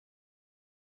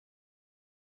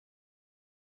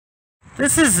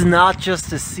This is not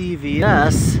just a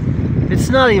CVS. It's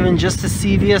not even just a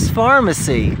CVS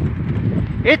pharmacy.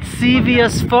 It's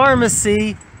CVS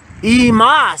Pharmacy y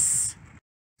Mas.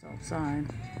 Outside.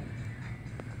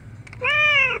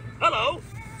 Hello.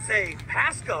 Say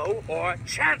Pasco or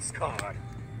Chance Card.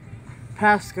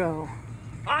 Pasco.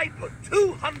 I put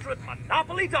 200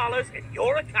 Monopoly dollars in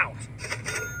your account.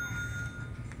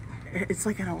 It's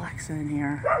like an Alexa in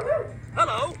here.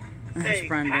 Hello. There's Say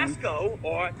Brendan. Pasco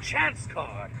or Chance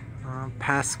Card.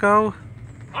 Pasco?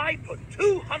 I put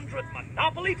 200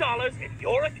 Monopoly dollars in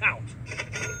your account.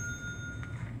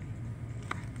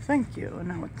 Thank you. And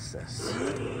now what's this?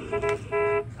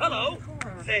 Hello.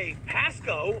 Say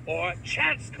Pasco or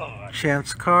Chance Card.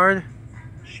 Chance card?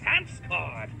 Chance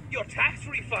Card. Your tax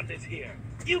refund is here.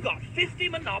 You got 50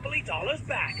 Monopoly dollars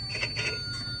back.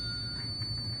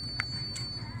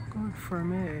 Good for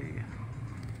me.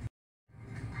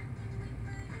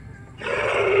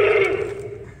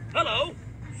 Hello.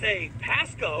 Say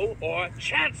Pasco or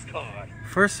Chance Card.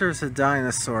 First there's a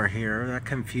dinosaur here. That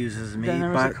confuses me. Then there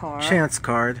was a But car. Chance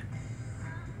card.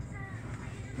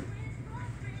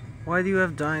 Why do you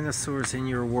have dinosaurs in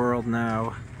your world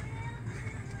now?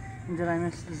 Did I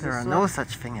miss this? There are no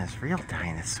such thing as real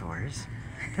dinosaurs.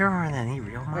 There aren't any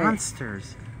real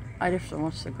monsters. I have to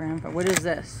watch the grandpa. What is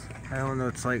this? I don't know.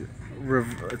 It's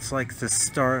like the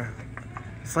star.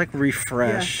 It's like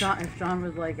refresh. Yeah, if John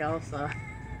was like Elsa.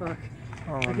 Look.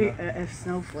 Oh, I no. could, a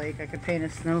snowflake. I could paint a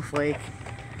snowflake.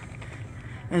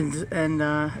 And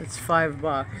it's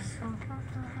 $5.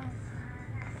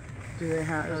 Do they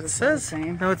have? No, Is it the says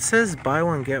same? no. It says buy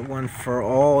one get one for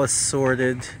all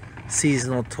assorted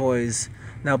seasonal toys.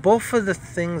 Now both of the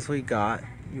things we got,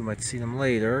 you might see them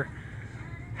later,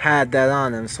 had that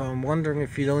on them. So I'm wondering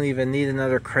if you don't even need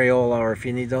another Crayola or if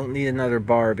you don't need another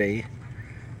Barbie.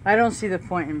 I don't see the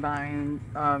point in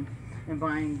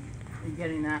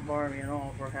getting that Barbie at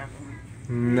all for having.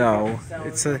 No,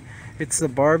 it's a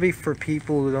Barbie for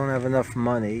people who don't have enough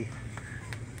money.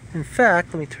 In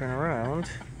fact, let me turn around.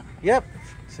 Yep,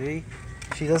 see?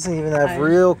 She doesn't even have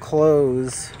real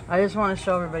clothes. I just want to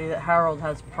show everybody that Harold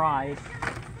has pride.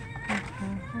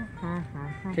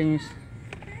 Can you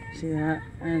see that?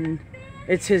 And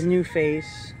it's his new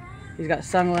face. He's got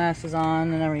sunglasses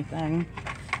on and everything.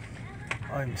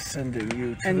 I'm sending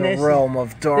you to And the this- realm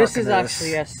of darkness. This is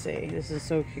actually SC. This is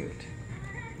so cute.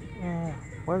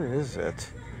 What is it?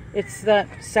 It's that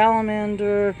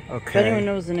salamander. If Okay. anyone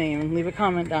knows the name, leave a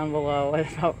comment down below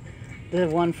about the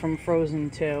one from Frozen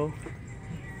 2.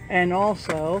 And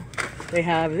also, they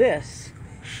have this.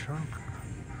 Shrunk.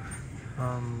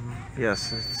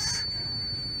 Yes, it's...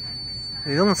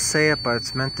 They don't say it, but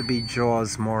it's meant to be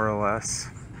Jaws, more or less.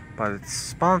 But it's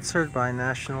sponsored by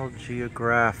National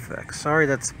Geographic. Sorry,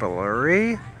 that's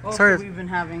blurry. Also, Sorry. we've been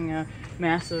having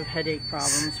massive headache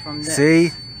problems from this.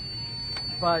 See?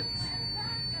 But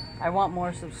I want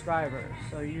more subscribers,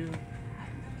 so you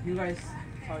guys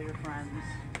tell your friends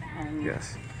and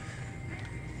Yes.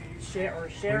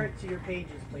 share it to your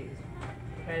pages, please.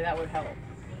 Okay, that would help.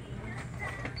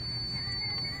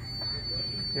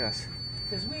 Yes.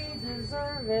 Because we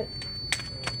deserve it.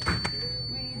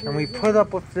 And we put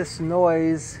up with this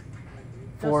noise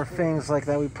for things like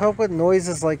that. We put up with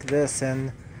noises like this,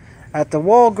 and at the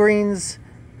Walgreens,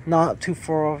 not too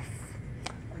far off.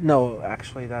 No,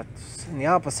 actually, that's in the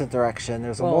opposite direction.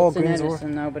 There's a Well, Walgreens. it's in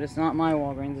Edison, though, but it's not my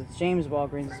Walgreens. It's James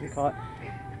Walgreens, as we call it.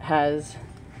 Has.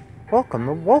 Welcome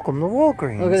to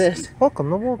Walgreens. Look at this. Welcome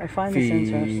to Walgreens. I find this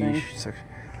interesting.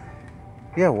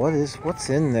 Yeah, what's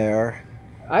in there?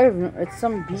 I have no, it's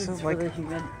some beads is for like- the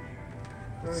humidifier.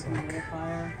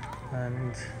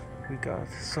 And we got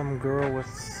some girl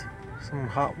with some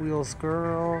Hot Wheels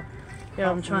girl. Yeah,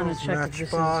 I'm trying to Hot check Wheels if this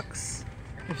is, Matchbox,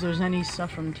 if there's any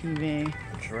stuff from TV.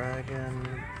 Dragon,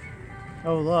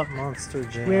 Oh look, Monster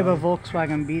Jam. we have a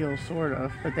Volkswagen Beetle, sort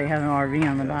of, but they have an RV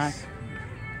on the back. Yes.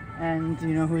 And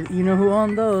you know who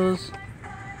owned those?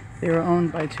 They were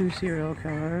owned by 2 serial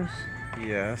killers.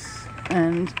 Yes.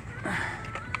 And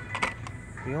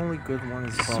The only good one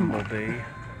is Bumblebee.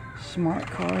 smart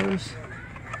cars.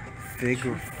 Fig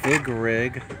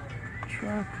rig.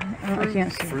 Truck. I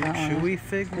can't see Fruit that one. chewy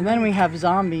fig. And then we have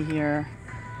Zombie here.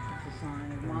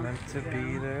 Meant to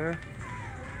be there.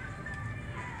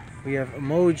 We have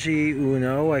Emoji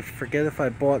Uno. I forget if I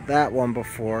bought that one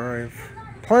before. I have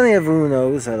plenty of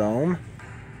Unos at home.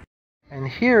 And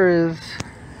here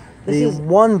is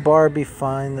one Barbie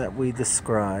find that we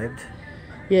described.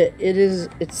 Yeah,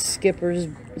 it's Skipper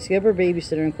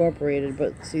Babysitter Incorporated,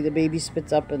 but see, the baby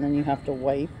spits up and then you have to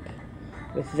wipe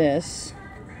with this.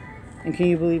 And can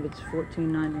you believe it's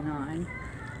 $14.99?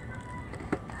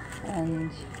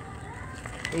 And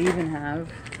They even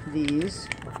have these,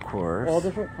 Of course. all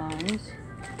different kinds.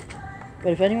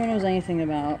 But if anyone knows anything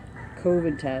about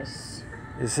COVID tests,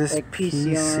 Is this like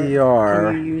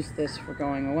PCR? can you use this for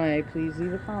going away? Please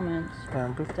leave a comment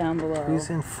down below. Please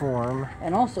inform.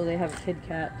 And also, they have Kit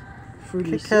Kat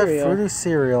fruity Kit Kat cereal. fruity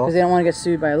cereal. Because they don't want to get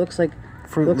sued by it. Looks like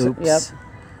Fruit Loops. Yep.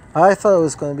 I thought it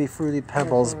was going to be Fruity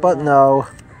Pebbles, but no.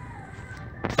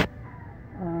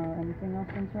 Anything else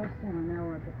interesting? I know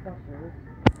we're at the Flushers.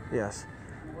 Yes.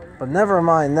 But never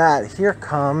mind that. Here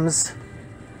comes,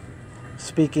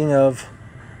 speaking of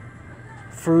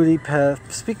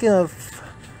speaking of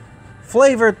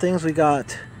flavored things, we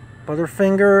got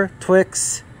Butterfinger,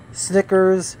 Twix,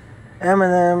 Snickers,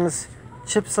 M&M's,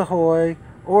 Chips Ahoy,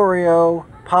 Oreo,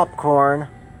 popcorn.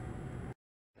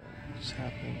 What's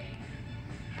happening?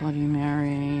 Bloody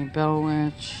Mary, Bell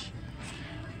Witch.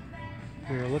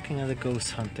 We were looking at a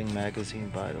ghost hunting magazine,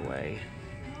 by the way.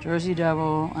 Jersey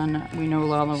Devil, and we know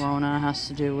La Llorona has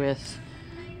to do with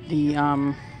the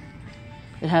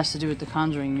it has to do with the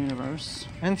Conjuring universe.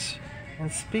 And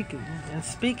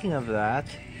speaking of that,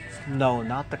 no,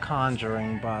 not The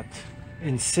Conjuring, but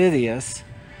Insidious.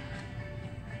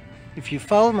 If you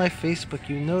follow my Facebook,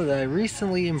 you know that I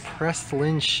recently impressed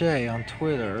Lynn Shay on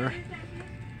Twitter.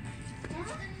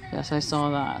 Yes, I saw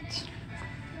that.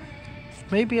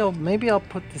 Maybe I'll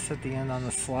put this at the end on a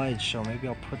slideshow. Maybe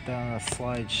I'll put that on a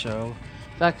slideshow.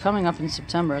 In fact, coming up in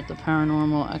September at the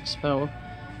Paranormal Expo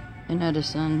in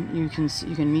Edison, you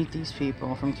can meet these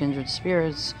people from Kindred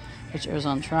Spirits, which airs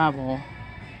on Travel.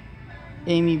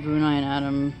 Amy Bruni and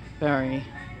Adam Berry.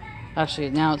 Actually,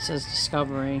 now it says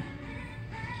Discovery,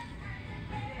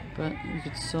 but you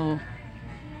could still,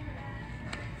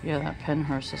 yeah, that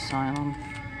Penhurst Asylum.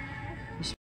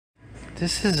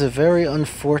 This is a very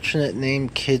unfortunate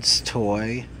named kid's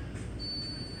toy.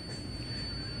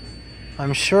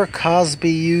 I'm sure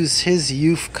Cosby used his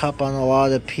youth cup on a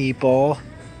lot of people.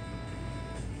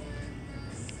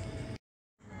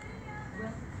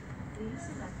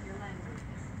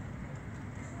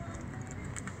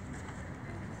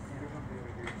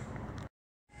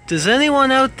 Does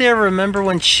anyone out there remember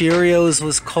when Cheerios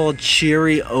was called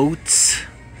Cheery Oats?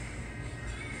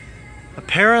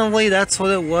 Apparently that's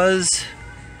what it was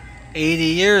 80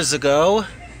 years ago.